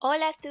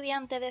Hola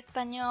estudiante de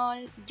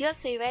español, yo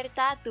soy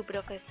Berta, tu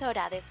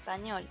profesora de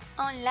español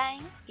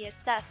online y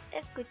estás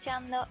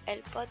escuchando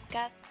el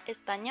podcast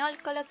Español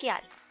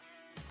Coloquial.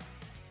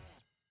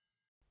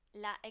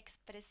 La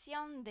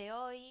expresión de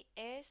hoy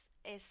es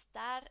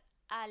estar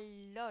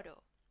al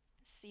loro.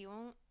 Si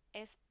un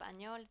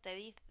español te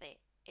dice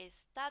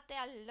estate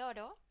al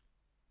loro,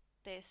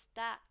 te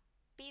está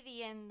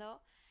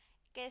pidiendo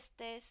que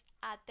estés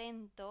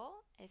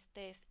atento,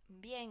 estés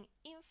bien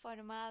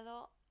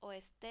informado o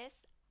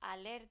estés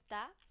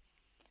alerta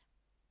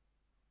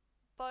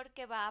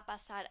porque va a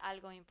pasar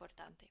algo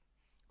importante.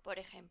 Por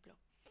ejemplo,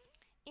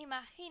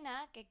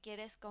 imagina que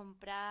quieres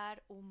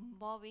comprar un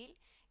móvil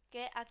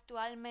que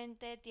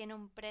actualmente tiene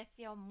un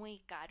precio muy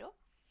caro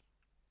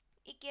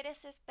y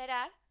quieres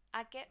esperar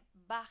a que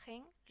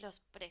bajen los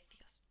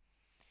precios.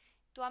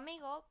 Tu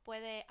amigo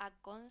puede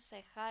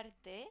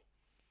aconsejarte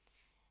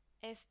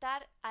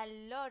estar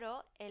al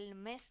loro el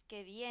mes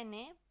que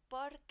viene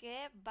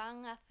porque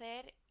van a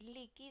hacer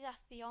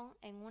liquidación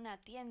en una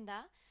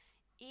tienda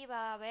y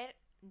va a haber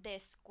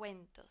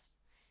descuentos.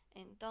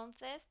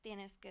 Entonces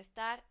tienes que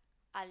estar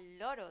al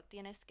loro,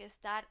 tienes que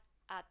estar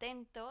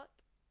atento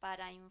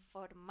para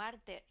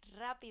informarte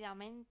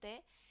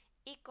rápidamente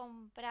y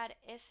comprar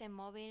ese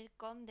móvil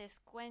con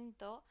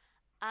descuento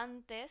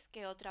antes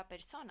que otra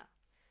persona,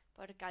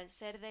 porque al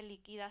ser de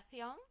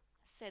liquidación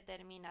se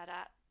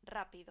terminarán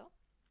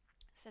rápido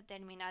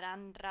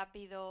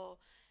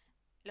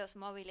los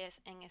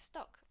móviles en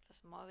stock,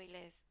 los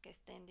móviles que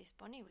estén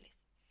disponibles.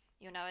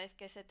 Y una vez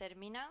que se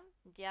terminan,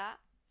 ya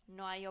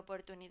no hay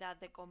oportunidad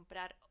de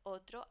comprar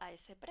otro a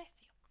ese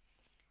precio.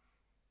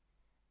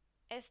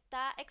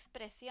 Esta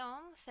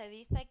expresión se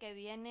dice que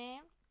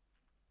viene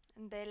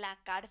de la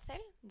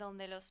cárcel,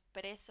 donde los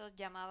presos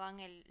llamaban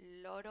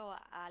el loro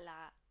a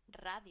la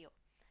radio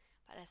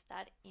para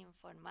estar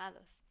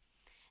informados.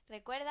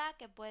 Recuerda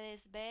que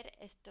puedes ver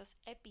estos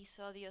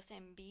episodios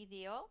en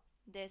vídeo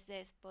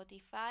desde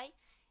Spotify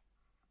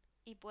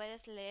y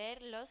puedes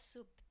leer los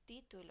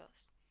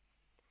subtítulos.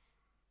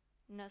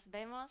 Nos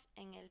vemos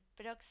en el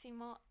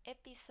próximo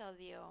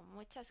episodio.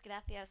 Muchas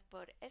gracias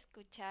por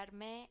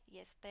escucharme y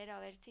espero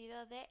haber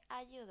sido de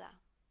ayuda.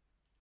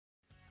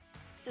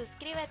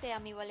 Suscríbete a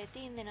mi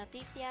boletín de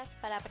noticias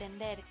para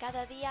aprender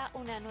cada día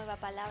una nueva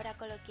palabra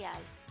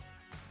coloquial.